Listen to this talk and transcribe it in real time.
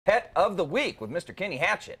Pet of the Week with Mr. Kenny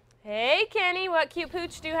Hatchett. Hey Kenny, what cute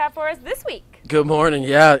pooch do you have for us this week? Good morning.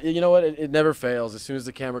 Yeah, you know what? It never fails. As soon as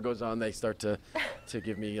the camera goes on, they start to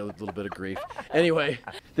give me a little bit of grief. Anyway,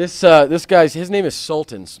 this guy's his name is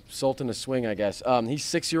Sultan. Sultan a swing, I guess. He's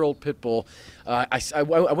 6-year-old pit bull. I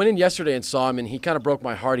went in yesterday and saw him, and he kind of broke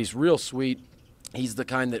my heart. He's real sweet. He's the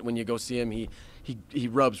kind that when you go see him, he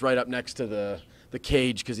rubs right up next to the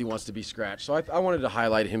cage because he wants to be scratched. So I wanted to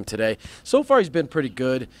highlight him today. So far, he's been pretty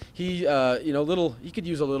good. He, he could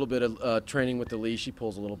use a little bit of training with the leash. He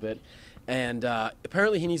pulls a little bit, and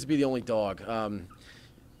apparently he needs to be the only dog.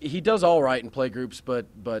 He does all right in play groups, but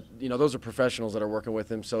those are professionals that are working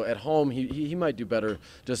with him. So at home, he might do better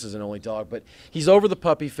just as an only dog. But he's over the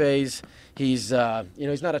puppy phase. He's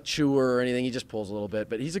he's not a chewer or anything. He just pulls a little bit.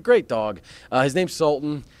 But he's a great dog. His name's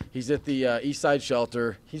Sultan. He's at the East Side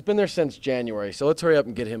Shelter. He's been there since January. So let's hurry up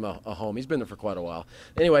and get him a home. He's been there for quite a while.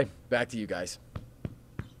 Anyway, back to you guys.